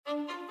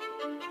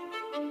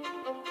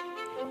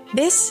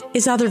This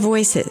is Other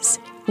Voices.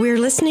 We're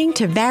listening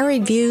to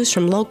varied views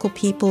from local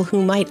people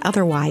who might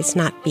otherwise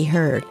not be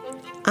heard.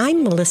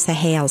 I'm Melissa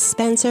Hales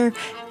Spencer,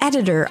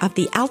 editor of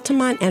the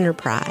Altamont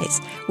Enterprise,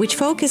 which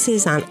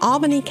focuses on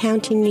Albany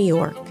County, New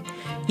York.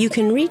 You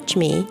can reach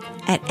me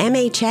at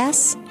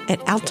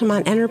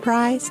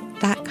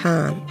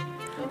mhs@altamontenterprise.com.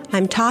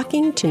 I'm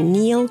talking to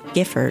Neil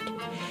Gifford.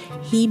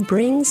 He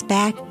brings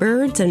back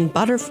birds and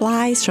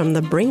butterflies from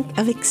the brink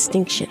of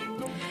extinction.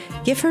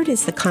 Gifford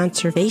is the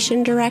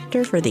conservation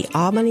director for the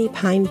Albany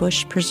Pine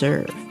Bush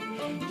Preserve.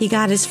 He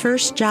got his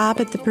first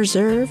job at the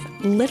preserve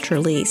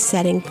literally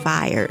setting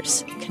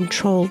fires,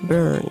 controlled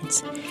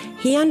burns.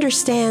 He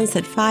understands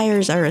that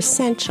fires are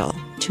essential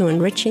to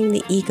enriching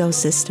the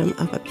ecosystem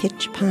of a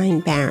pitch pine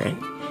barren.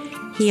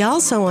 He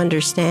also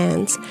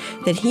understands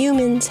that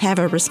humans have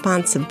a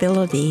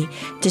responsibility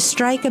to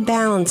strike a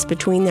balance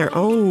between their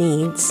own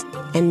needs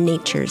and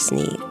nature's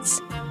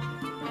needs.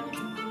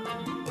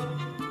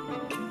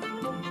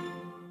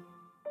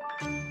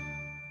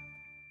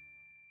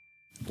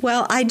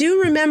 Well, I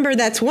do remember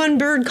that's one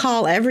bird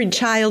call every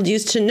child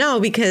used to know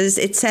because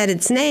it said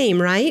its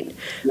name, right?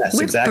 Yes,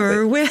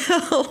 exactly.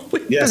 Whippoorwill.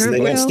 Yes, and they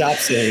won't stop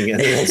saying it.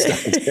 They won't stop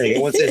saying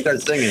it once they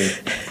start singing.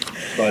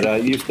 But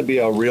it used to be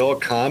a real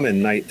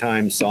common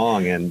nighttime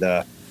song, and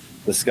the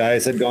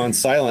skies had gone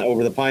silent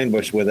over the pine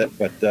bush with it.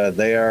 But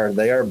they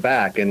are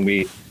back, and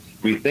we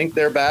think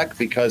they're back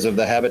because of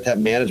the habitat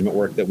management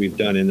work that we've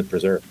done in the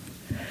preserve.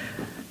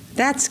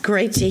 That's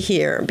great to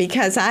hear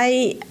because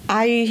I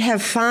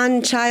have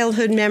fond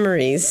childhood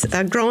memories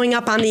growing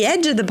up on the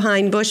edge of the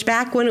pine bush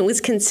back when it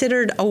was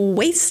considered a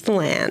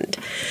wasteland.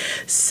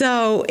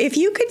 So if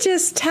you could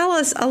just tell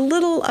us a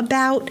little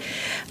about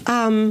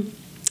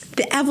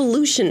the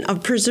evolution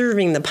of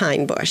preserving the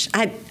pine bush.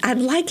 I'd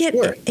like it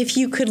if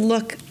you could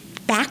look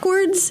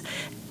backwards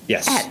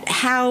at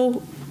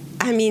how,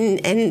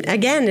 and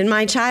again, in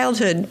my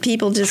childhood,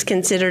 people just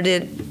considered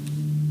it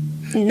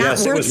not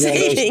worth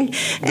saving,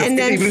 and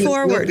then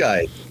forward.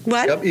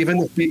 What? Yep,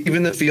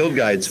 even the field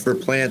guides for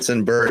plants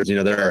and birds.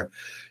 There are.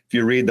 If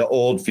you read the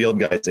old field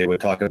guides, they would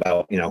talk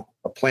about a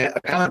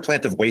common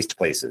plant of waste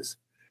places,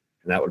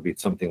 and that would be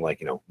something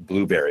like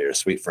blueberry or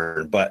sweet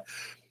fern. But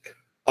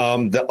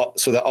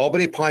the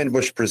Albany Pine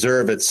Bush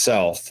Preserve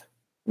itself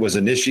was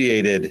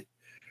initiated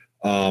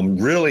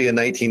really in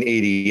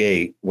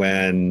 1988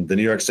 when the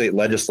New York State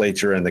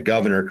Legislature and the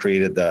governor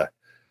created the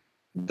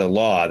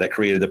law that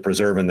created the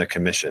preserve and the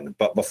commission.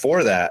 But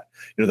before that,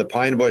 the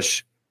pine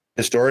bush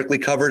historically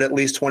covered at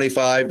least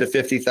 25 to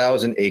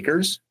 50,000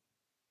 acres.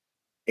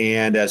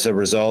 And as a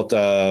result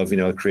of,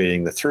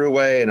 creating the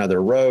thruway and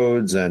other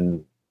roads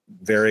and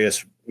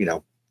various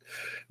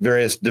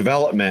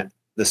development,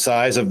 the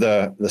size of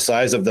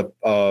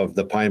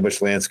the pine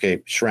bush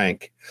landscape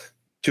shrank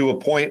to a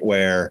point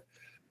where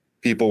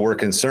people were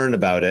concerned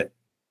about it.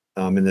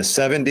 In the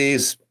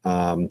 70s,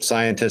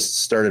 scientists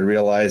started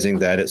realizing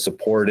that it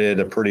supported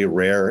a pretty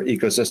rare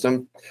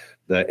ecosystem,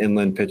 the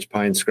inland pitch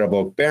pine scrub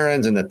oak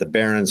barrens, and that the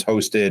barrens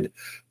hosted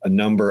a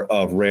number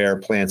of rare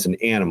plants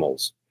and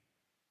animals.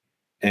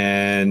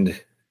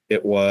 And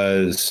it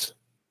was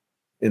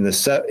in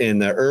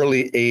the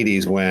early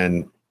 80s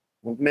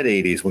mid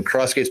 80s, when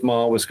Crossgates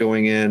Mall was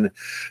going in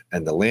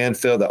and the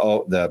landfill,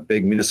 the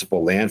big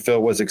municipal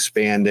landfill was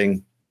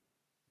expanding,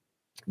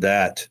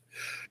 that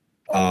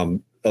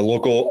a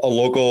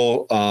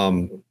local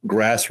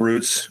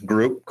grassroots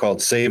group called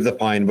Save the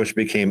Pine Bush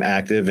became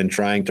active in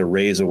trying to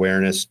raise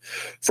awareness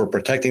for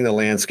protecting the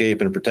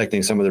landscape and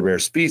protecting some of the rare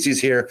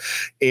species here.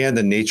 And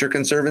the Nature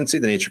Conservancy.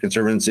 The Nature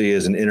Conservancy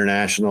is an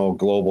international,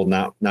 global,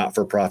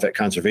 not-for-profit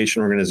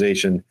conservation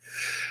organization.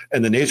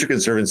 And the Nature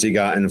Conservancy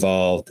got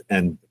involved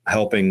in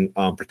helping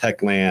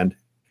protect land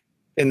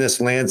in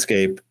this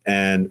landscape.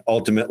 And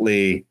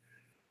ultimately,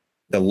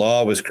 the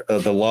law was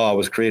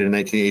created in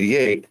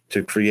 1988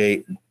 to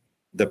create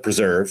the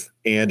preserve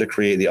and to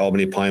create the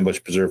Albany Pine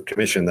Bush Preserve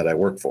Commission that I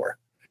work for.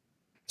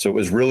 So it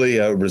was really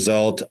a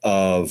result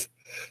of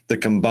the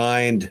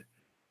combined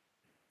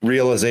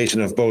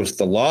realization of both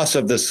the loss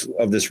of this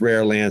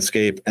rare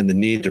landscape and the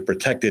need to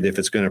protect it if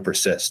it's going to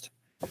persist.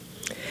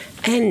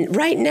 And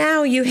right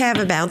now you have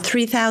about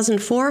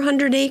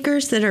 3,400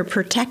 acres that are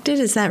protected.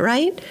 Is that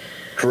right?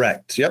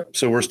 Correct. Yep.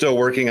 So we're still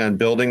working on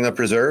building the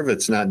preserve.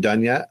 It's not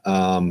done yet.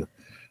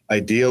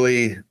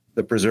 Ideally,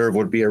 the preserve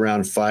would be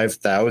around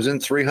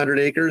 5,300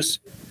 acres.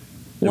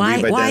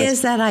 Why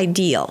is that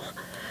ideal?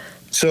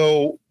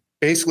 So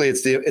basically,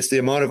 it's the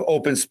amount of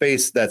open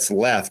space that's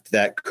left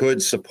that could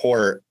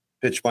support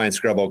pitch pine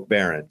scrub oak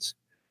barrens.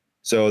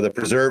 So the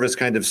preserve is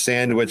kind of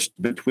sandwiched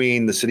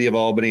between the city of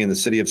Albany and the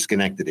city of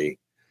Schenectady.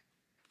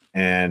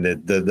 And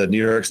the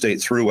New York State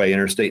Thruway,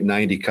 Interstate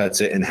 90, cuts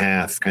it in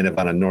half, kind of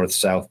on a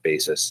north-south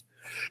basis.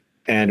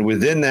 And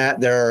within that,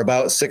 there are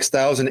about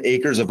 6,000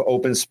 acres of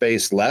open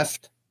space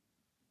left.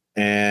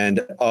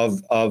 And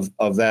of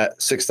that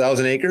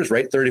 6,000 acres,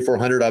 right,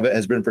 3,400 of it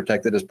has been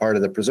protected as part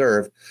of the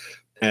preserve.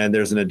 And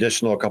there's an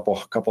additional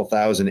couple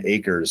thousand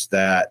acres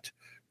that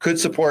could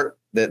support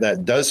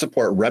that does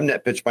support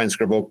remnant pitch pine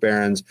scrub oak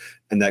barrens,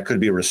 and that could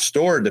be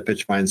restored to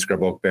pitch pine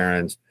scrub oak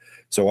barrens.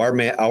 So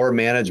our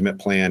management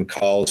plan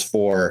calls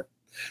for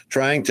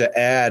trying to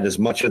add as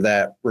much of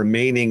that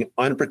remaining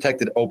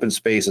unprotected open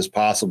space as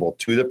possible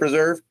to the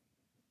preserve.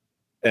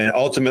 And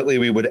ultimately,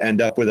 we would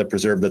end up with a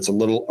preserve that's a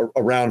little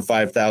around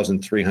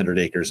 5,300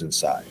 acres in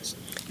size.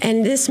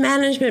 And this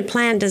management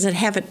plan, does it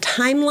have a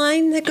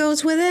timeline that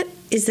goes with it?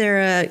 Is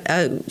there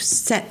a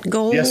set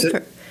goal?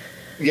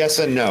 Yes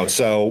and no.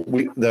 So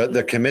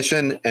the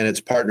commission and its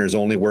partners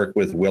only work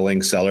with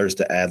willing sellers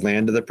to add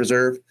land to the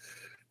preserve,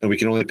 and we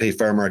can only pay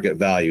fair market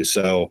value.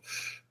 So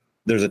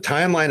there's a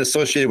timeline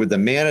associated with the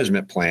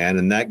management plan,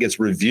 and that gets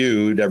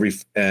reviewed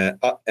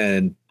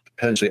and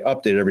potentially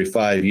updated every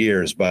 5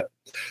 years. But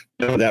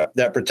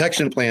that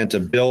protection plan to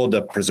build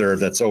a preserve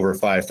that's over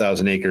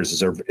 5,000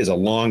 acres is a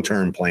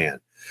long-term plan.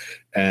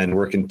 And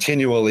we're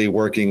continually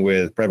working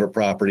with private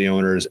property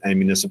owners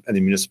and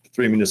the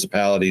three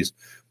municipalities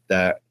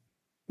that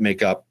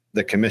make up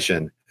the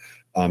commission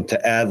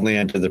to add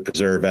land to the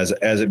preserve as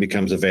it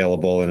becomes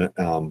available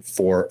and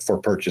for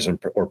purchase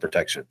or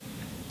protection.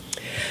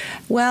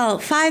 Well,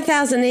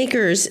 5,000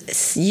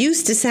 acres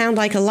used to sound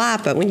like a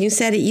lot, but when you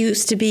said it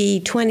used to be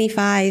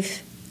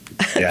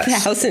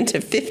 25,000 to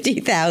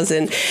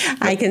 50,000,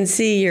 I can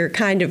see you're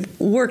kind of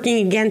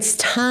working against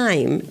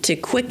time to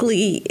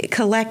quickly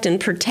collect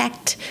and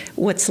protect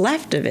what's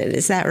left of it.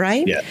 Is that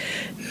right? Yeah.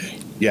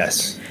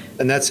 Yes.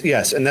 And that's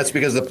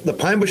because the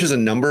pine bush is a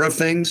number of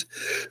things.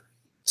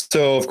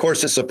 So, of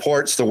course, it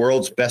supports the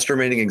world's best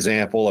remaining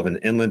example of an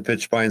inland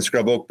pitch pine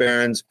scrub oak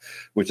barrens,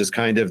 which is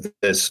kind of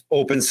this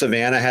open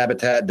savanna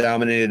habitat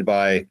dominated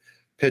by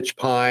pitch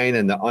pine.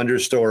 And the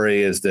understory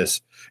is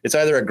it's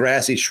either a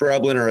grassy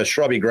shrubland or a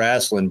shrubby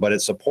grassland, but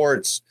it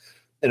supports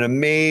an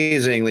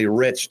amazingly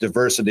rich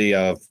diversity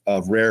of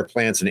rare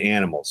plants and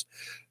animals.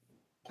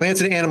 Plants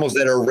and animals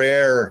that are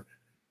rare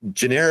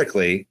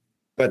generically,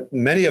 but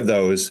many of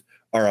those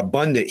are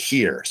abundant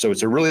here. So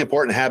it's a really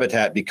important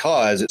habitat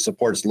because it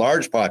supports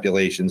large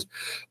populations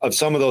of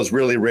some of those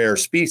really rare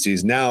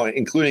species now,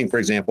 including, for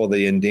example,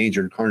 the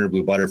endangered Karner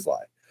blue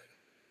butterfly.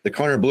 The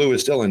Karner blue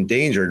is still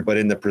endangered, but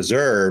in the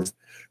preserve,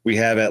 we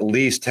have at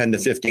least 10 to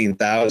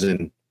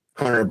 15,000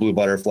 Karner blue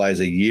butterflies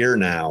a year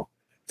now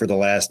for the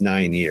last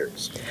 9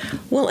 years.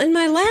 Well, in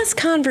my last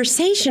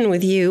conversation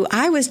with you,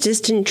 I was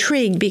just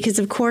intrigued because,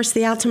 of course,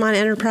 the Altamont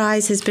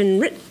Enterprise has been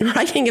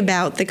writing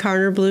about the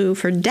Karner blue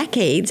for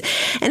decades,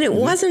 and it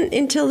wasn't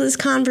until this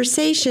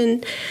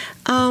conversation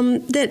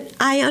that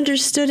I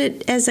understood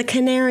it as a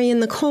canary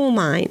in the coal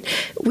mine.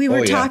 We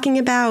were talking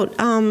about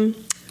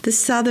the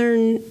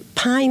southern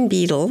pine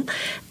beetle,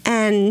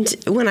 and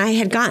when I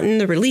had gotten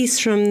the release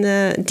from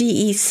the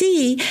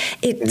DEC,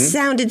 it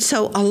sounded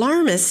so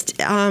alarmist.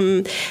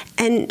 And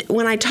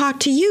when I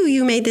talked to you,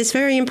 you made this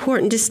very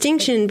important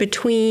distinction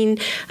between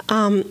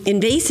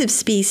invasive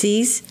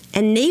species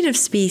and native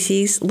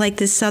species like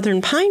the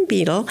southern pine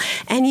beetle.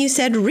 And you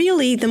said,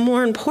 really, the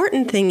more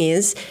important thing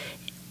is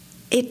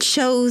it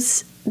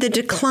shows the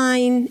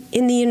decline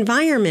in the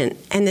environment,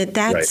 and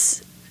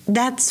that's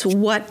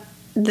what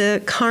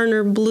the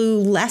Karner blue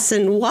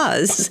lesson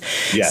was.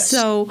 Yes.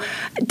 So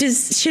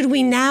should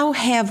we now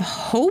have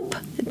hope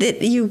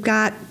that you've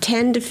got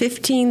 10 to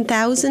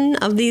 15,000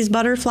 of these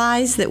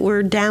butterflies that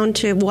were down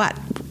to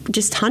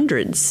just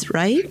hundreds,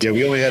 right? Yeah,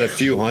 we only had a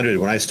few hundred.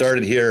 When I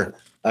started here,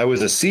 I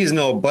was a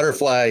seasonal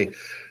butterfly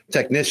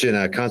technician,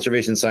 a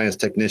conservation science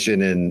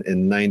technician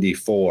in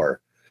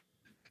 94.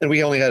 And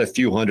we only had a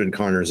few hundred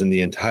Karners in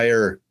the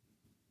entire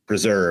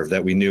preserve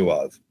that we knew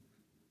of.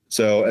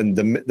 So, and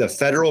the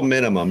federal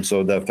minimum,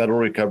 so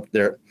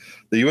the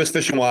U.S.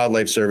 Fish and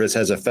Wildlife Service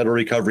has a federal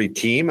recovery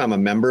team. I'm a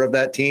member of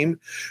that team,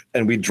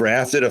 and we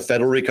drafted a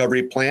federal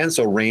recovery plan.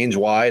 So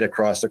range-wide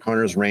across the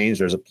Karner's range,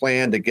 there's a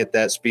plan to get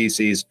that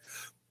species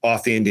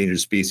off the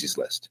endangered species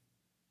list.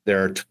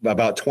 There are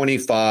about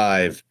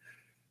 25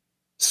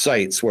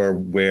 sites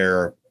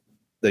where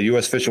the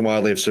U.S. Fish and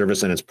Wildlife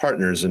Service and its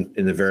partners in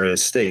the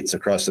various states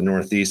across the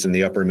Northeast and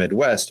the upper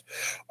Midwest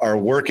are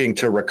working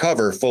to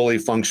recover fully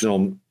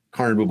functional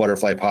Karner blue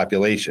butterfly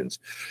populations.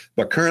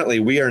 But currently,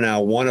 we are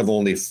now one of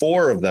only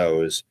 4 of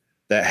those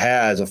that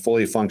has a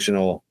fully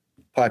functional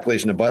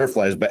population of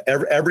butterflies. But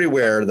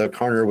everywhere the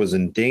Karner was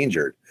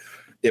endangered,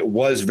 it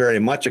was very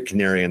much a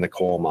canary in the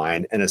coal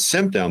mine and a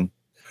symptom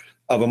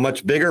of a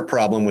much bigger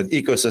problem with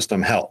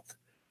ecosystem health.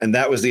 And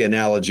that was the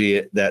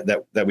analogy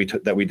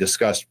that we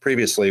discussed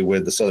previously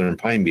with the southern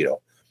pine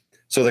beetle.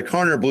 So the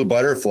Karner blue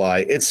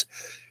butterfly, it's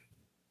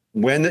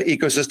when the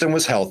ecosystem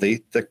was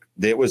healthy,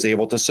 it was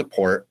able to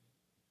support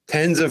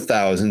tens of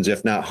thousands,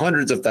 if not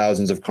hundreds of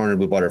thousands of Karner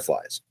blue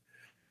butterflies.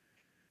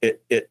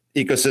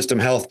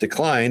 Ecosystem health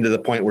declined to the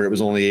point where it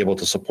was only able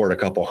to support a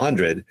couple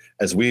hundred.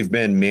 As we've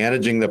been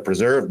managing the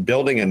preserve,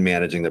 building and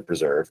managing the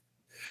preserve,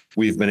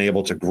 we've been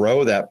able to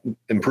grow that,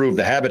 improve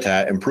the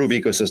habitat, improve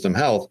ecosystem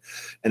health,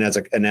 and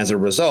as a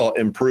result,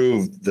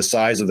 improve the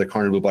size of the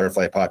Karner blue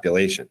butterfly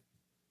population.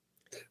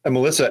 And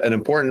Melissa, an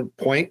important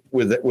point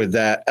with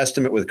that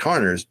estimate with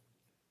Karners,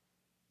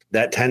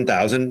 that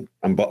 10,000,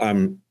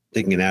 I'm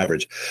taking an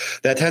average.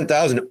 That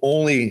 10,000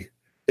 only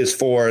is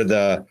for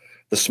the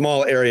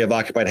small area of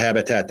occupied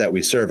habitat that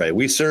we survey.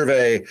 We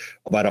survey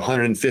about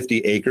 150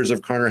 acres of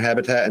Karner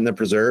habitat in the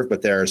preserve,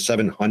 but there are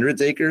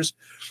 700 acres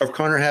of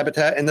Karner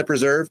habitat in the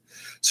preserve.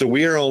 So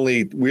we are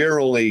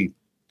only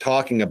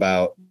talking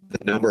about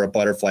the number of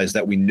butterflies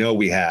that we know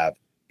we have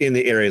in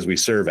the areas we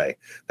survey.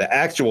 The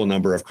actual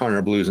number of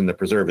Karner blues in the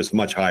preserve is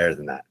much higher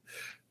than that.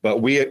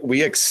 But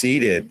we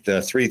exceeded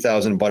the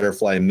 3,000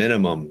 butterfly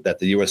minimum that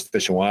the U.S.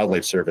 Fish and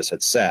Wildlife Service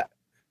had set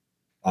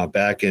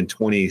back in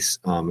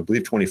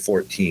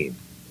 2014.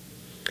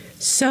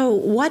 So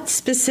what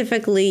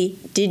specifically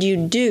did you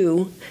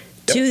do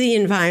to the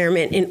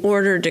environment in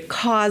order to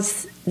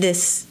cause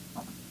this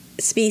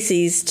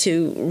species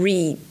to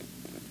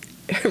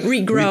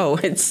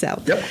regrow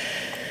itself? Yep.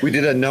 We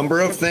did a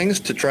number of things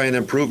to try and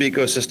improve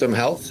ecosystem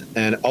health,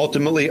 and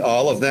ultimately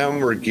all of them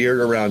were geared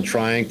around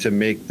trying to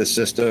make the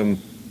system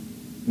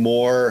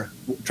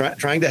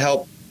trying to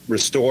help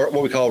restore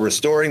what we call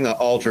restoring the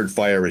altered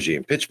fire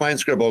regime. Pitch pine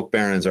scrub oak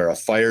barrens are a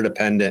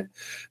fire-dependent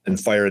and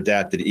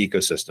fire-adapted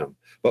ecosystem,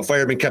 but fire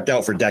had been kept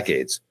out for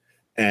decades.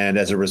 And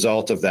as a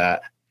result of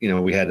that,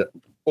 we had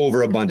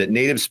overabundant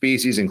native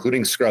species,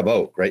 including scrub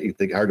oak, right? You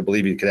think hard to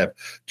believe you could have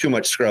too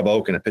much scrub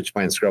oak in a pitch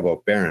pine scrub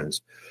oak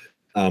barrens.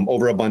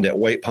 Overabundant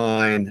white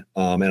pine,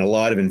 and a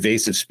lot of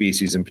invasive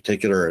species, in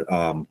particular,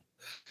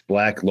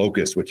 black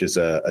locust, which is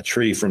a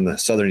tree from the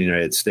southern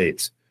United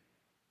States.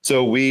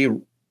 So we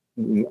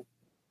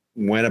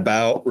went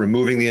about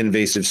removing the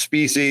invasive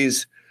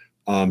species,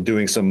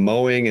 doing some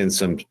mowing and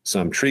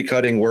some tree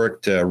cutting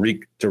work to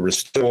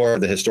restore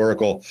the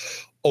historical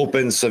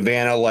open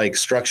savanna-like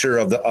structure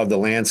of the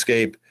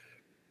landscape.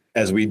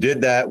 As we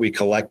did that, we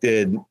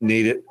collected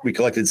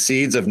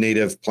seeds of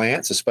native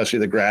plants, especially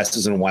the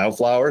grasses and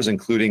wildflowers,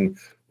 including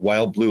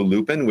wild blue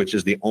lupin, which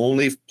is the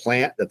only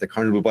plant that the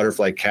Karner blue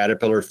butterfly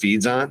caterpillar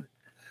feeds on.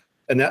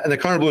 And the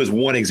Karner blue is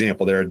one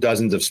example. There are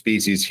dozens of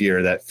species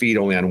here that feed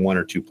only on one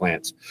or two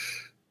plants.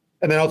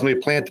 And then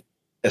ultimately planted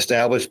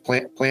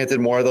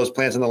more of those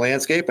plants in the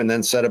landscape and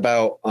then set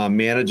about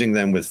managing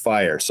them with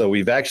fire. So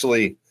we've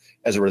actually,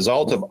 as a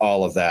result of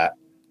all of that,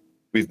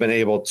 we've been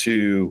able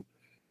to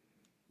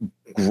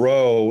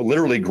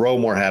literally grow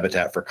more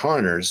habitat for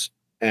Karners.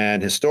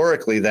 And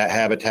historically, that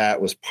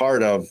habitat was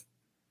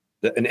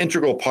an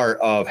integral part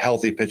of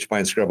healthy pitch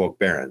pine scrub oak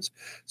barrens.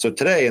 So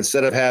today,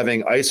 instead of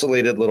having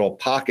isolated little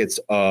pockets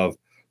of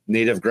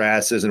native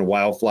grasses and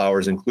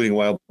wildflowers, including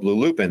wild blue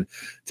lupin,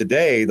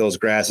 today those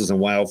grasses and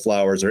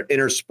wildflowers are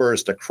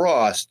interspersed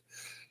across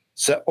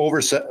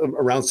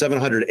around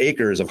 700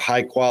 acres of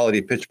high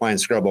quality pitch pine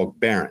scrub oak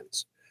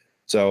barrens.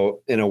 So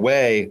in a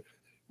way,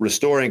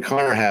 restoring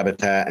Karner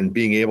habitat and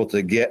being able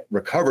to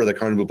recover the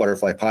Karner blue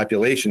butterfly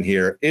population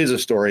here is a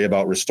story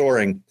about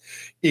restoring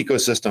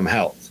ecosystem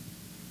health.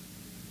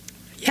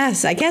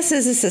 Yes, I guess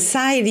as a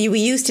society, we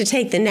used to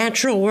take the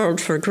natural world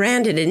for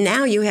granted, and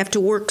now you have to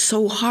work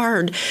so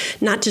hard,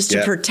 not just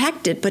to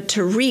protect it, but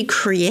to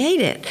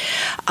recreate it.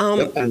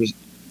 And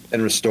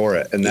restore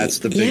it. And that's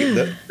the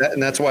big,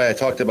 and that's why I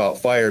talked about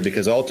fire,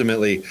 because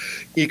ultimately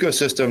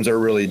ecosystems are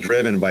really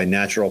driven by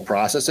natural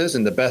processes.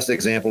 And the best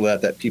example of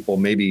that people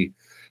may be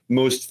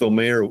most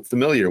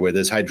familiar with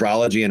is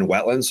hydrology and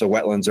wetlands. So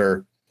wetlands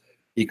are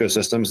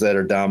ecosystems that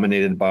are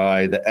dominated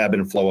by the ebb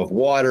and flow of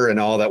water and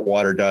all that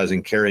water does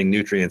in carrying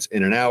nutrients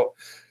in and out,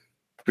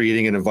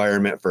 creating an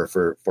environment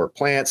for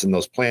plants, and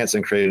those plants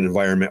then create an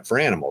environment for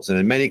animals. And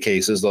in many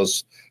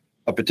cases,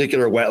 a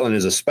particular wetland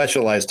is a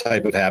specialized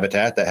type of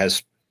habitat that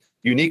has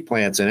unique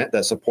plants in it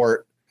that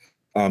support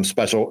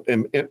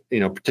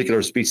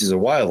particular species of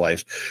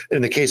wildlife.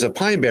 In the case of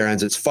pine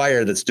barrens, it's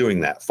fire that's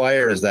doing that.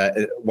 Fire is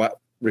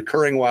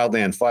recurring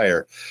wildland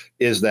fire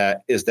is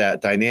that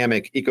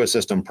dynamic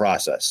ecosystem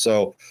process.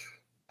 So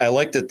I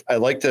like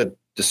to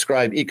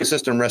describe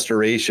ecosystem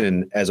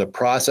restoration as a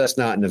process,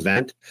 not an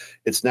event.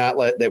 It's not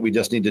that we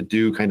just need to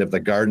do kind of the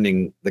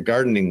gardening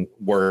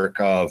work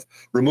of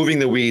removing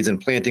the weeds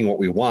and planting what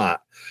we want,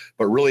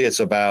 but really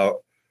it's about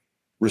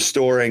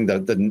restoring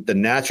the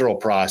natural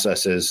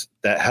processes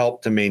that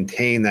help to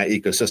maintain that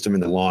ecosystem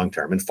in the long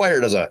term. And fire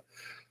does a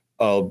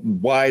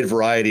wide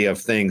variety of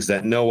things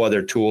that no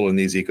other tool in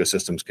these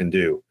ecosystems can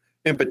do.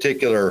 In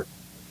particular,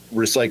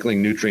 recycling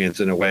nutrients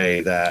in a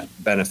way that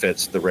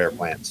benefits the rare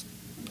plants.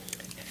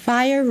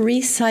 Fire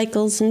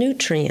recycles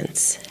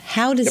nutrients.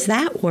 How does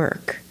that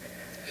work?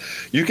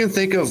 You can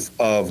think of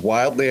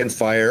wildland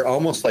fire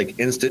almost like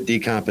instant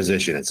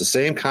decomposition. It's the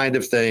same kind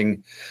of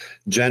thing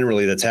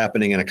generally that's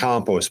happening in a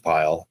compost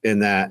pile, in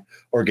that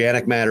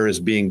organic matter is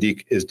being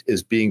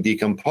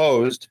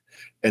decomposed,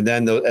 and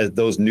then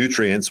those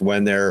nutrients,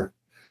 when they're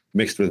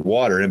mixed with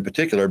water in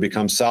particular,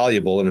 become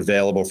soluble and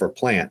available for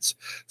plants.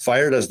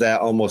 Fire does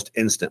that almost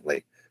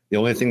instantly. The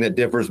only thing that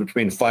differs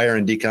between fire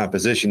and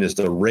decomposition is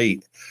the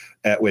rate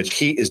at which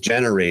heat is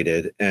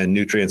generated and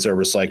nutrients are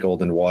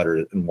recycled and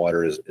water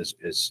is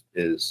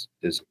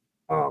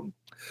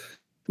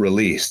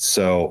released.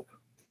 So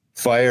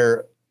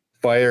fire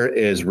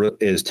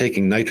is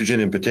taking nitrogen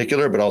in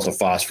particular, but also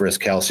phosphorus,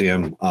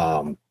 calcium,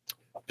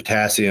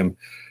 potassium,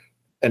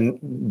 and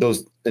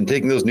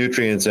taking those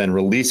nutrients and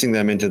releasing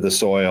them into the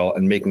soil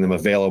and making them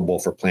available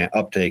for plant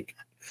uptake.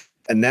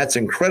 And that's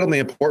incredibly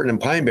important in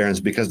pine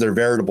barrens because they're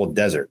veritable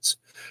deserts.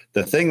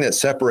 The thing that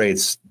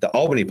separates the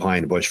Albany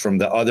pine bush from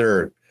the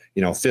other,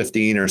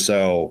 15 or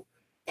so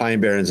pine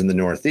barrens in the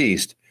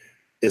Northeast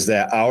is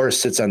that ours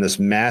sits on this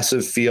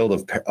massive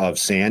field of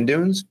sand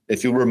dunes.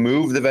 If you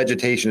remove the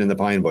vegetation in the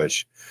pine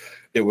bush,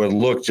 it would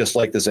look just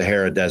like the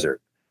Sahara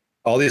Desert.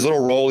 All these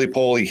little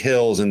roly-poly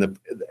hills in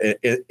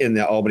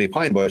the Albany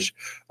pine bush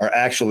are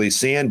actually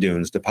sand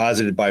dunes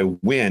deposited by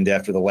wind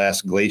after the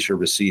last glacier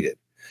receded.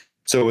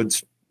 So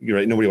you're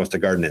right, nobody wants to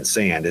garden in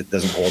sand. It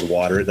doesn't hold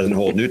water. It doesn't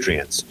hold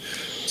nutrients.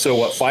 So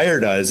what fire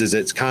does is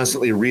it's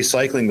constantly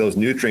recycling those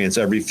nutrients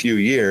every few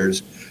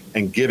years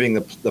and giving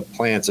the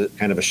plants a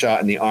kind of a shot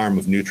in the arm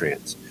of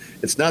nutrients.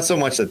 It's not so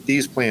much that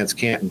these plants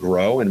can't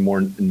grow in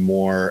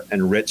more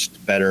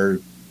enriched, better,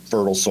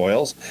 fertile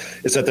soils.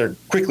 It's that they're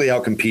quickly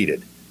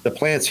outcompeted. The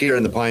plants here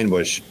in the pine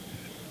bush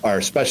are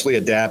especially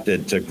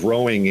adapted to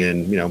growing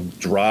in,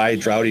 dry,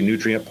 droughty,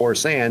 nutrient-poor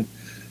sand,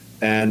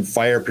 and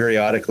fire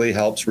periodically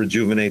helps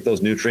rejuvenate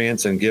those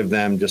nutrients and give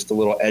them just a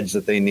little edge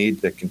that they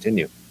need to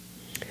continue.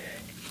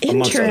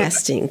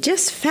 Interesting,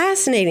 just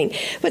fascinating.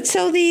 But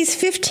so these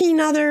 15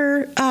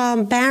 other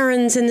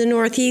barrens in the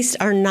Northeast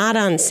are not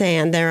on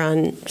sand; they're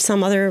on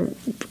some other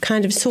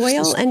kind of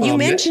soil. And you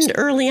mentioned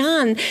early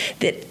on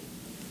that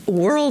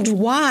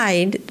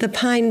worldwide, the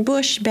pine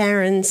bush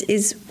barrens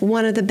is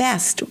one of the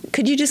best.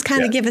 Could you just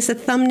kind of give us a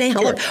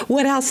thumbnail of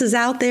what else is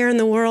out there in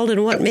the world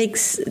and what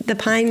makes the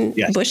pine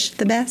bush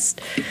the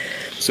best?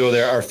 So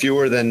there are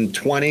fewer than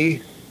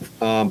 20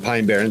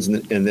 pine barrens,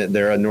 and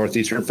they're a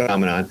northeastern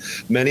phenomenon.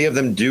 Many of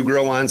them do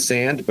grow on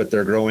sand, but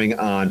they're growing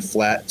on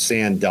flat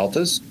sand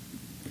deltas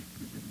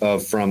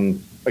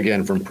from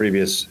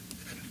previous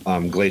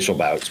glacial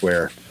bouts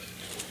where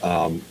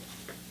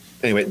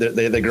anyway,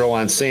 they grow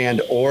on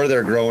sand, or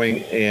they're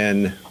growing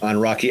on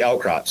rocky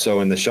outcrops. So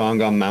in the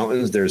Shawangunk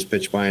Mountains, there's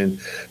pitch pine,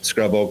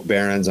 scrub oak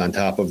barrens on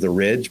top of the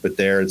ridge, but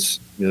there's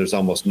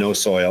almost no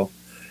soil.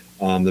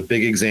 The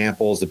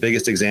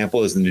biggest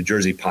example is the New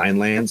Jersey pine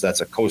lands.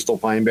 That's a coastal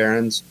pine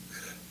barrens.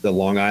 The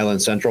Long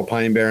Island Central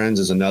pine barrens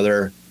is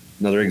another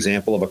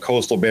example of a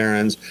coastal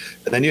barrens.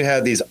 And then you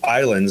have these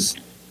islands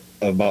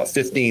of about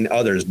 15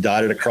 others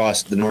dotted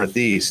across the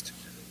Northeast,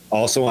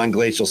 also on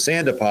glacial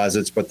sand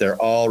deposits, but they're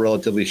all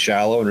relatively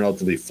shallow and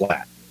relatively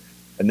flat.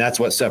 And that's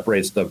what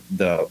separates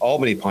the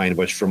Albany pine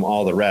bush from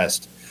all the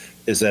rest,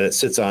 is that it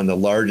sits on the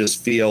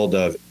largest field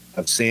of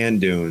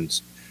sand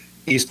dunes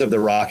east of the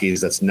Rockies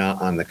that's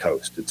not on the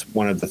coast. It's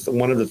one of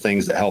the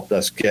things that helped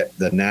us get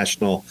the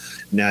National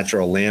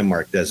Natural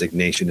Landmark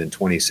designation in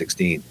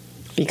 2016.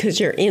 Because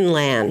you're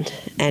inland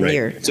and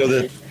you're...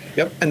 So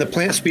and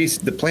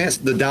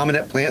the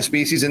dominant plant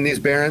species in these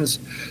barrens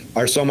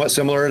are somewhat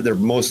similar. They're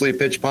mostly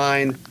pitch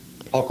pine,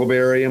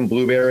 huckleberry, and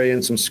blueberry,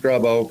 and some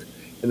scrub oak.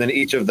 And then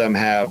each of them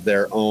have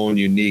their own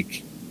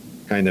unique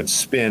kind of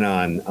spin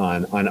on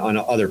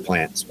other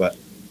plants, but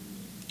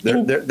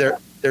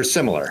they're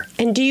similar.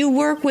 And do you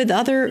work with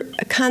other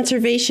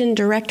conservation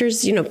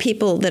directors,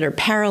 people that are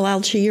parallel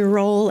to your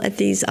role at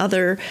these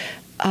other...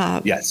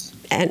 Yes.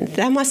 And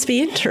that must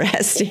be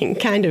interesting,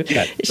 kind of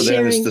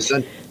sharing...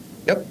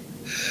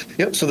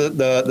 Yep. So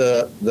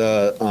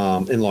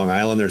the in Long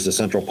Island, there's the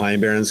Central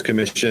Pine Barrens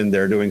Commission.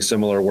 They're doing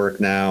similar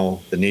work now.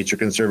 The Nature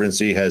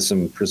Conservancy has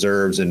some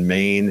preserves in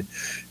Maine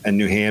and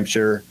New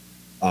Hampshire.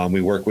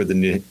 We work with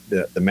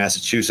the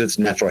Massachusetts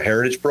Natural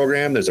Heritage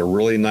Program. There's a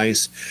really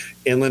nice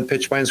inland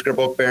pitch pine scrub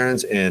oak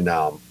barrens in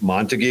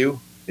Montague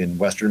in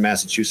western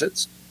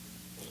Massachusetts.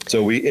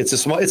 So it's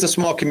a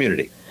small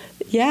community.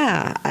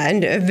 Yeah,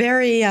 and a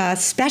very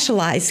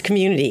specialized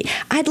community.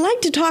 I'd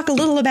like to talk a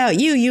little about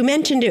you. You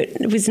mentioned it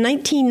was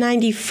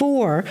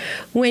 1994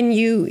 when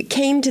you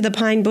came to the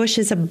Pine Bush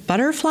as a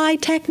butterfly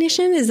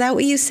technician. Is that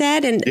what you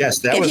said? And yes,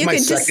 that was my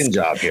second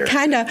job here.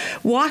 Kind of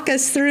walk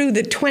us through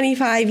the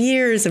 25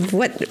 years of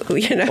what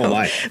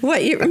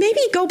maybe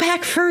go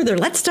back further.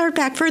 Let's start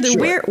back further.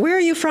 Sure. Where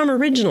are you from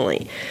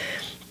originally?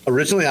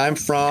 Originally, I'm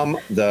from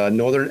the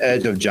northern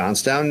edge of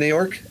Johnstown, New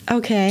York.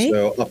 Okay.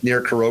 So up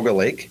near Caroga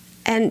Lake.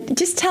 And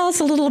just tell us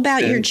a little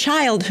about your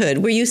childhood.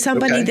 Were you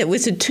somebody that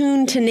was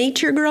attuned to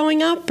nature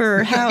growing up,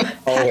 or how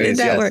did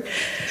that work?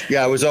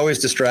 Yeah, I was always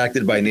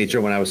distracted by nature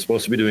when I was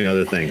supposed to be doing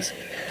other things.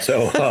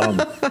 So,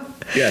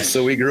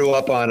 so we grew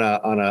up on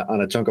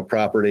a chunk of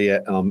property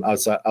at,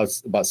 outside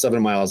about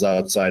 7 miles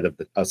outside of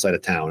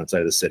town, outside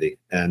of the city.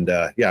 And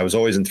I was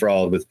always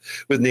enthralled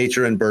with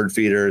nature and bird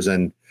feeders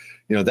and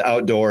the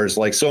outdoors.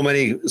 Like so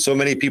many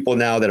people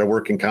now that are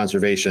working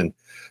conservation,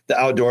 the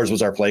outdoors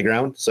was our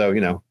playground.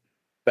 So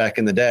back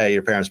in the day,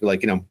 your parents would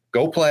be like,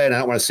 go play, and I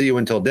don't want to see you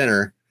until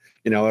dinner,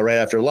 right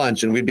after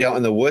lunch. And we'd be out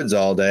in the woods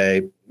all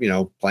day,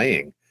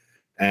 playing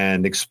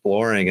and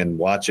exploring and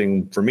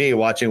watching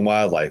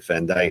wildlife.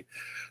 And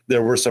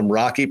there were some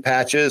rocky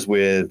patches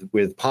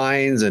with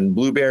pines and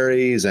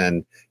blueberries,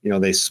 and,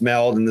 they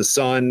smelled in the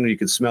sun. You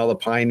could smell the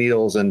pine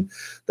needles and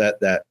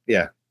that.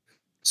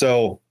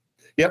 So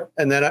Yep.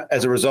 And then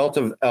as a result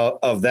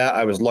of that,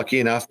 I was lucky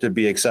enough to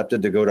be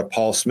accepted to go to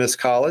Paul Smith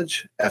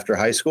College after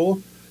high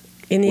school.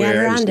 In the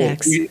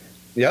Adirondacks.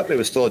 Yep. It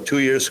was still a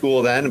 2-year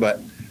school then,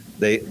 but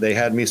they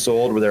had me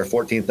sold with their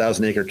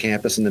 14,000 acre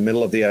campus in the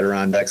middle of the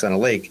Adirondacks on a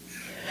lake.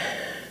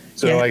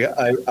 So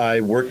I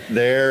worked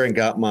there and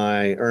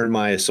earned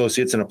my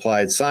associates in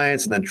applied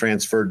science, and then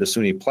transferred to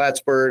SUNY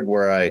Plattsburgh,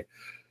 where I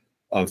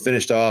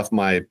finished off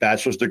my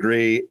bachelor's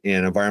degree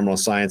in environmental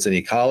science and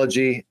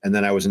ecology. And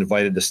then I was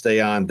invited to stay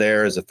on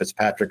there as a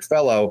Fitzpatrick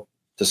Fellow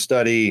to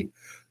study.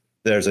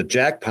 There's a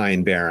jack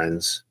pine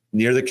barrens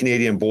near the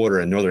Canadian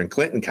border in northern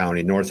Clinton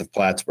County, north of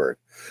Plattsburgh.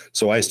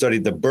 So I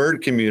studied the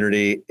bird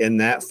community in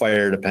that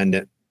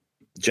fire-dependent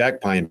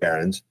jack pine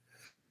barrens.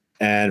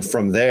 And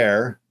from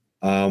there,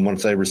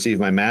 once I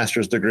received my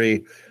master's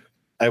degree,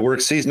 I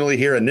worked seasonally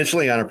here,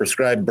 initially on a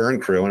prescribed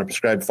burn crew, on a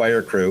prescribed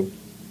fire crew.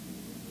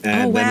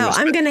 And oh, wow.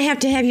 I'm going to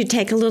have you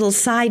take a little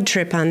side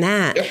trip on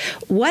that. Yep.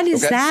 What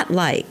is that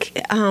like?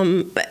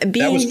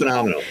 That was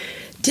phenomenal.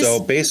 So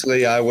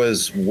basically, I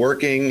was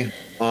working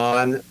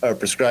on a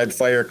prescribed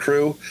fire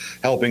crew,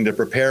 helping to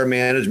prepare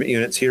management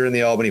units here in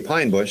the Albany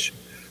Pine Bush,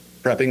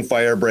 prepping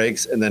fire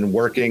breaks, and then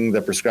working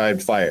the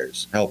prescribed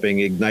fires, helping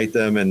ignite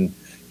them and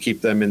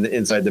keep them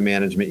inside the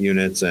management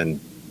units,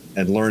 and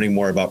learning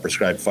more about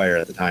prescribed fire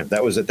at the time.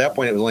 At that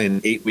point, it was only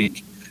an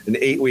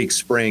 8-week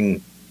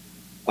spring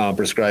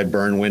prescribed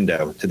burn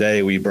window.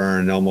 Today, we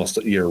burn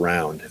almost year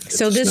round.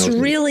 So this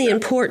really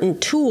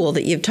important tool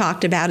that you've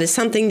talked about is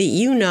something that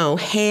you know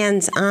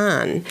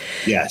hands-on.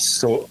 Yes.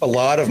 So a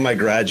lot of my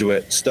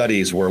graduate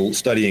studies were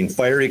studying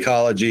fire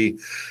ecology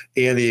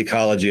and the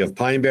ecology of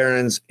pine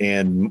barrens.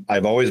 And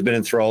I've always been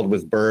enthralled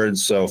with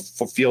birds. So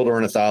field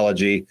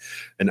ornithology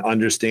and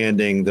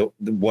understanding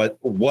what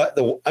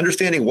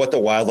the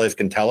wildlife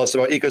can tell us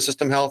about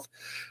ecosystem health.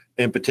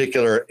 In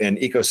particular, in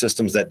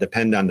ecosystems that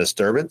depend on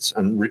disturbance,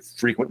 on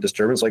frequent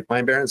disturbance like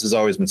pine barrens, has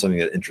always been something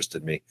that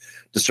interested me.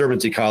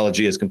 Disturbance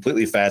ecology is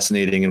completely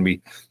fascinating, and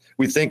we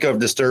think of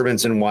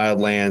disturbance in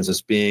wildlands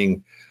as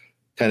being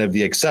kind of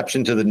the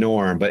exception to the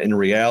norm, but in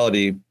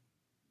reality,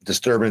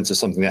 disturbance is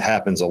something that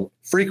happens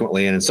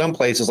frequently, and in some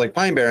places like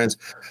pine barrens,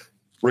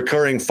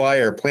 recurring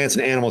fire, plants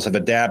and animals have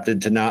adapted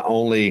to not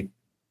only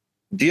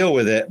deal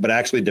with it, but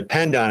actually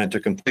depend on it to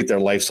complete their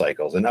life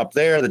cycles. And up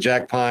there, the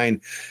jack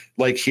pine,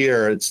 like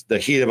here, it's the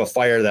heat of a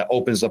fire that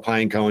opens the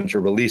pine cone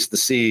to release the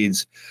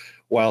seeds,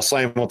 while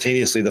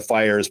simultaneously the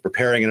fire is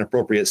preparing an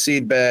appropriate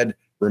seed bed,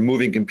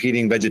 removing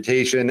competing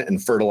vegetation,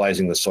 and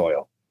fertilizing the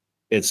soil.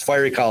 Its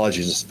fire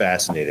ecology is just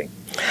fascinating.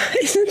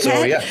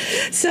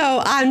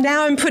 So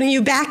now I'm putting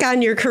you back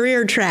on your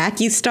career track.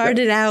 You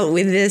started out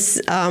with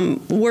this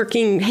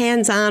working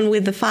hands-on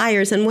with the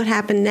fires, and what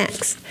happened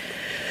next?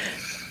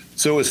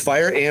 So it was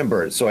fire and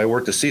birds. So I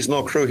worked a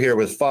seasonal crew here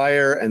with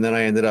fire, and then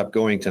I ended up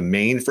going to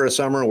Maine for a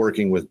summer,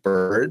 working with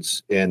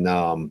birds in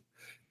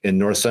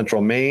north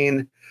central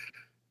Maine.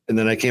 And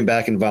then I came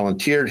back and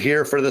volunteered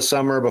here for the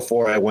summer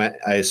before I went.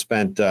 I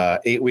spent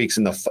 8 weeks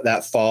in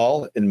that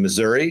fall in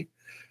Missouri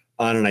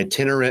on an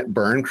itinerant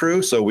burn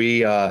crew. So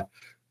we,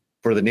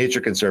 for the Nature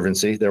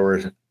Conservancy, there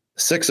were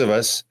 6 of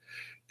us,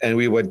 and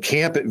we would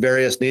camp at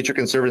various Nature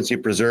Conservancy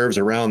preserves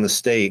around the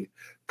state,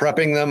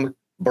 prepping them,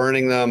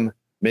 burning them,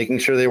 making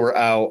sure they were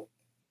out,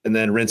 and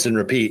then rinse and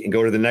repeat, and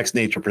go to the next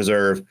nature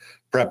preserve,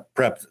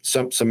 prep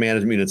some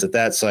management units at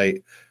that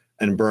site,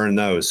 and burn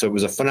those. So it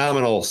was a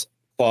phenomenal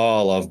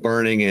fall of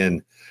burning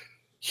in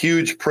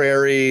huge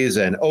prairies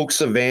and oak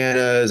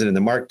savannas and in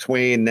the Mark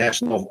Twain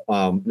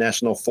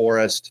National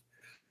Forest.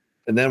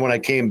 And then when I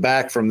came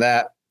back from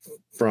that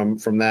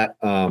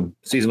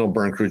seasonal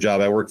burn crew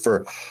job, I worked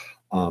for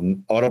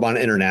Audubon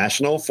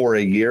International for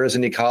a year as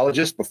an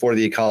ecologist before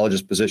the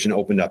ecologist position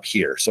opened up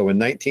here. So in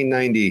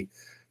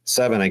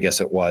 1997, I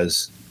guess it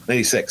was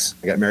 96.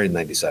 I got married in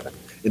 97.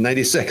 In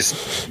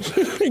 96,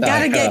 you got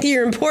to get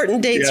your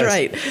important dates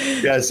right.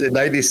 Yes, in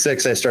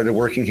 96, I started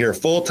working here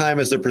full time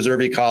as the preserve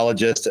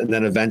ecologist, and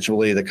then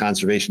eventually the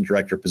conservation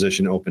director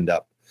position opened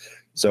up.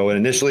 So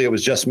initially, it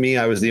was just me.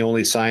 I was the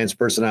only science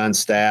person on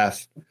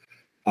staff,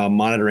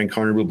 monitoring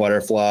Karner blue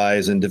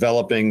butterflies and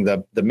developing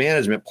the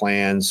management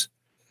plans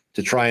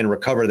to try and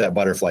recover that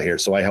butterfly here.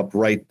 So I helped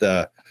write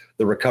the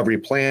recovery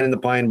plan in the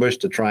pine bush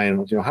to try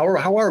and,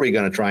 how are we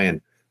going to try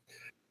and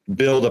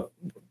build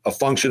a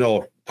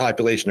functional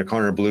population of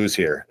Karner blues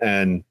here,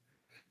 and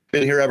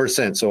been here ever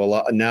since.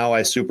 So now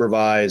I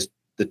supervise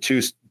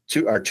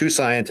our two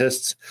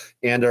scientists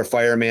and our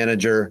fire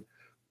manager,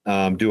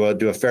 do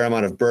a fair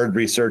amount of bird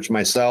research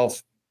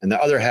myself. And the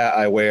other hat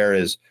I wear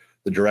is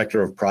the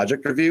director of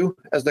project review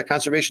as the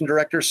conservation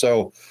director.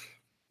 So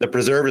the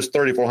preserve is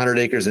 3,400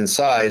 acres in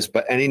size,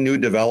 but any new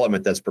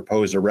development that's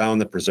proposed around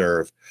the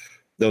preserve,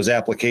 those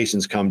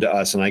applications come to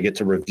us, and I get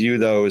to review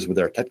those with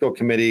our technical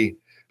committee,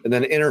 and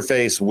then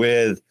interface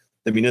with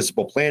the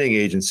municipal planning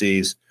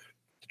agencies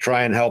to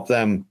try and help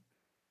them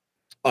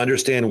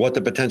understand what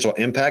the potential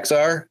impacts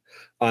are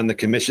on the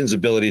commission's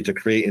ability to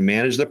create and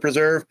manage the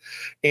preserve,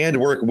 and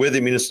work with the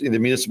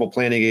municipal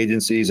planning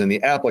agencies and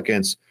the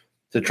applicants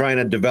to trying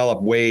to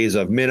develop ways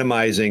of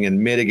minimizing and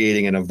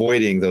mitigating and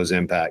avoiding those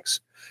impacts,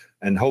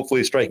 and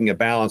hopefully striking a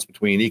balance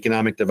between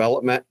economic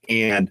development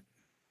and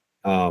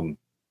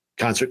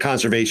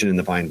conservation in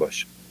the pine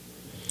bush.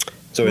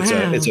 So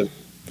wow.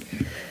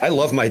 I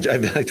love I've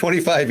been like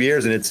 25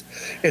 years, and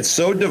it's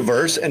so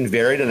diverse and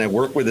varied. And I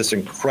work with this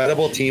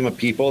incredible team of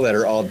people that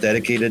are all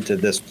dedicated to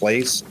this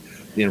place,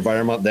 the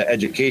environment, the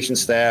education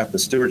staff, the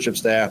stewardship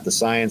staff, the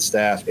science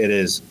staff.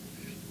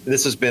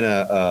 This has been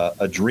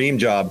a dream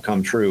job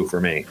come true for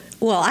me.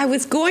 Well, I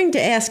was going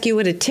to ask you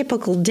what a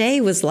typical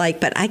day was like,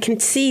 but I can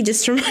see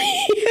just from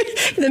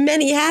the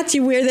many hats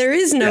you wear, there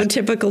is no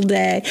typical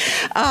day.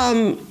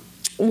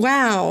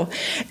 Wow.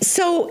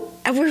 So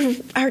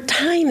our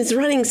time is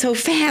running so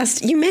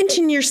fast. You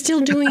mentioned you're still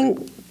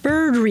doing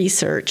bird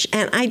research,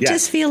 and I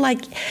just feel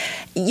like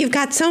you've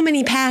got so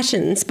many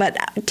passions, but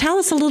tell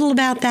us a little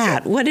about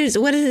that. What is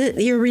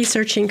it you're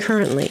researching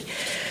currently?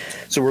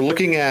 So we're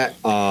looking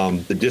at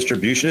the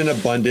distribution and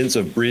abundance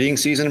of breeding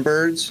season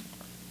birds,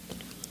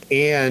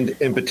 and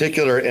in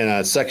particular, in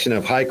a section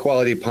of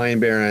high-quality pine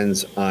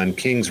barrens on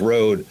Kings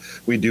Road,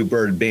 we do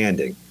bird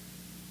banding.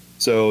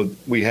 So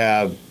we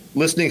have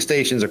listening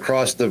stations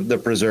across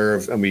the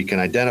preserve, and we can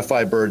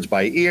identify birds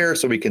by ear,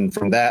 so we can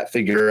from that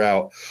figure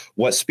out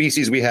what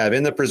species we have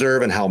in the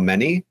preserve and how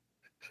many.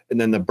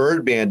 And then the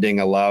bird banding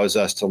allows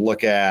us to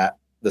look at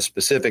the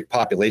specific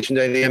population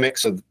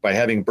dynamics. So by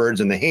having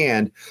birds in the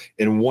hand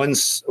in one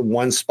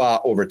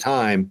spot over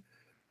time,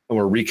 and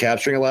we're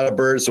recapturing a lot of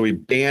birds, so we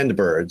band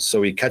birds.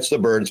 So we catch the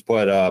birds,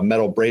 put a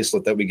metal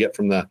bracelet that we get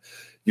from the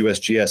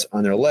USGS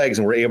on their legs,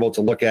 and we're able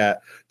to look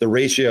at the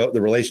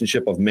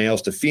relationship of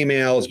males to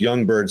females,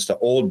 young birds to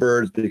old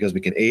birds, because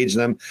we can age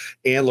them,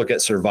 and look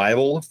at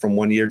survival from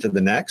one year to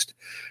the next,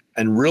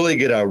 and really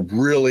get a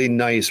really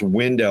nice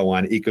window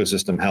on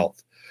ecosystem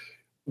health.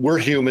 We're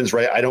humans,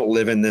 right? I don't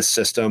live in this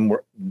system.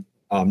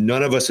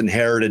 None of us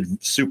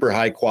inherited super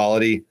high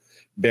quality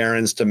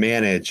barrens to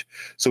manage.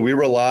 So we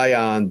rely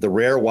on the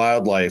rare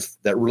wildlife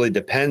that really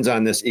depends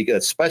on this,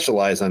 that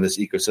specialize on this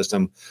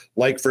ecosystem,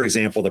 like, for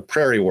example, the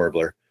prairie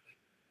warbler.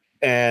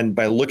 And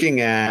by looking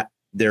at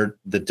the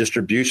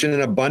distribution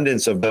and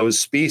abundance of those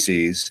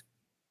species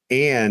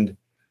and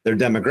their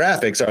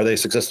demographics, are they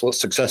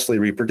successfully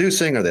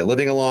reproducing? Are they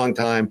living a long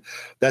time?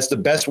 That's the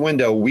best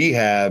window we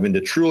have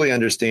into truly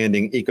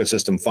understanding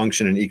ecosystem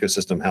function and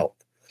ecosystem health.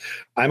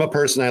 I'm a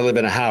person, I live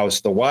in a house.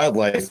 The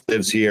wildlife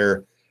lives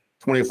here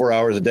 24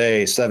 hours a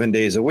day, 7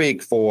 days a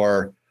week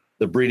for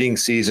the breeding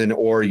season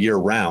or year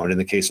round in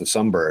the case of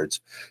some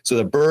birds. So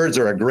the birds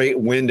are a great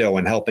window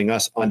in helping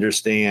us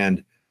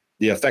understand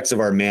the effects of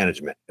our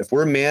management. If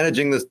we're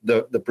managing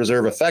the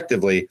preserve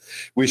effectively,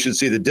 we should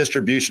see the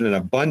distribution and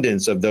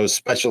abundance of those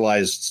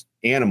specialized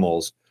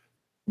animals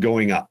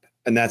going up.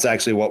 And that's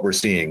actually what we're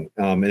seeing.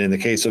 And in the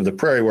case of the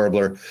prairie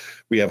warbler,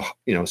 we have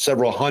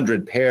several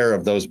hundred pair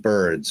of those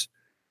birds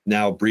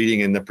now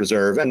breeding in the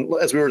preserve. And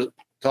as we were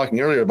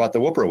talking earlier about the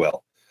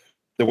whippoorwill.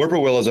 The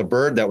whippoorwill is a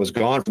bird that was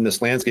gone from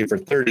this landscape for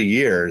 30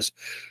 years.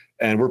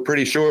 And we're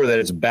pretty sure that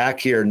it's back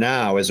here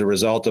now as a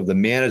result of the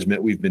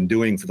management we've been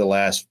doing for the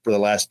last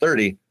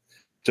 30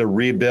 to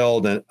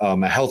rebuild a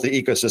healthy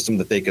ecosystem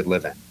that they could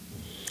live in.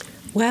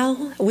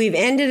 Well, we've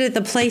ended at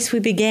the place we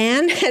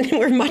began, and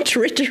we're much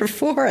richer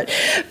for it.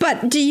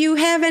 But do you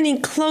have any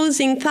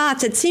closing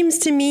thoughts? It seems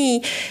to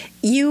me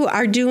you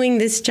are doing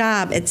this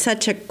job at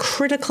such a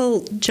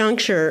critical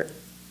juncture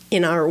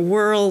in our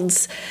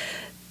world's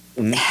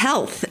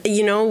health,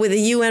 with a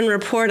UN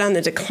report on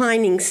the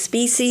declining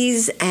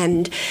species.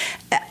 And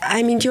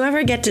I mean, do you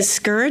ever get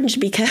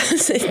discouraged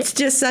because it's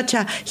just such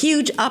a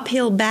huge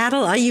uphill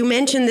battle? You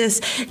mentioned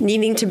this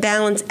needing to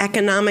balance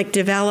economic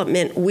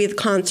development with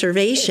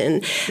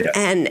conservation. Yeah.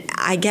 And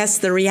I guess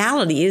the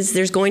reality is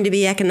there's going to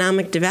be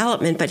economic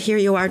development, but here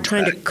you are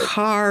trying to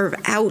carve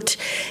out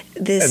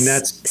this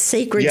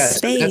sacred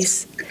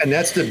space. And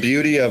that's the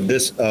beauty of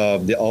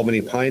the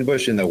Albany Pine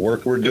Bush and the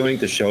work we're doing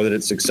to show that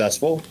it's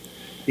successful,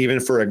 even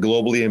for a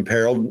globally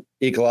imperiled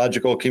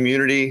ecological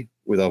community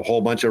with a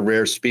whole bunch of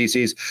rare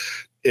species.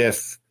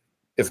 If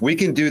we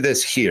can do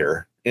this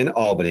here in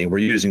Albany, we're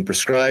using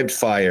prescribed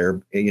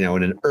fire, in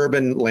an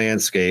urban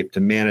landscape to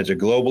manage a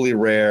globally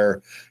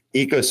rare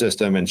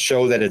ecosystem and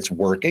show that it's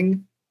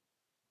working.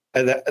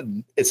 And that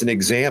it's an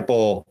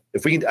example.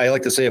 I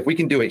like to say, if we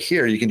can do it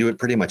here, you can do it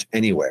pretty much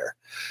anywhere.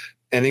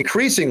 And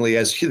increasingly,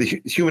 as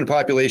the human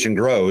population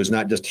grows,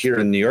 not just here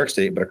in New York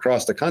State, but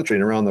across the country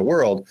and around the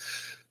world,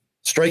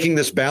 striking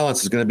this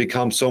balance is going to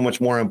become so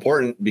much more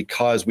important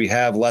because we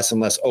have less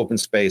and less open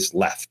space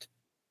left.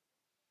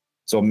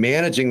 So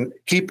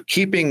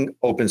keeping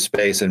open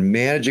space and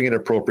managing it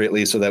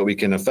appropriately so that we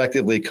can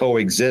effectively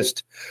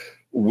coexist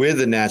with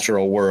the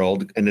natural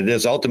world. And it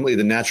is ultimately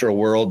the natural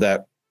world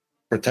that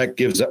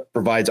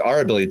provides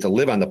our ability to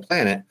live on the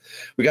planet.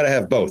 We got to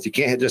have both. You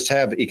can't just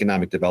have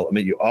economic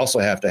development. You also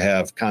have to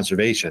have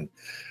conservation.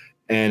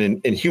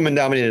 And in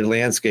human-dominated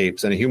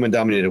landscapes and a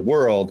human-dominated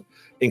world,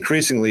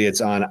 increasingly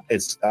it's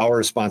our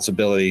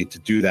responsibility to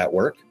do that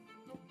work.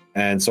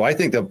 And so I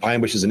think the pine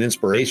bush is an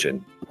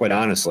inspiration, quite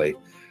honestly,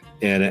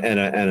 and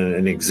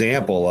an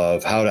example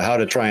of how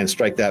to try and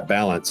strike that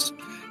balance,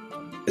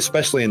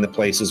 especially in the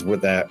places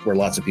where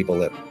lots of people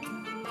live.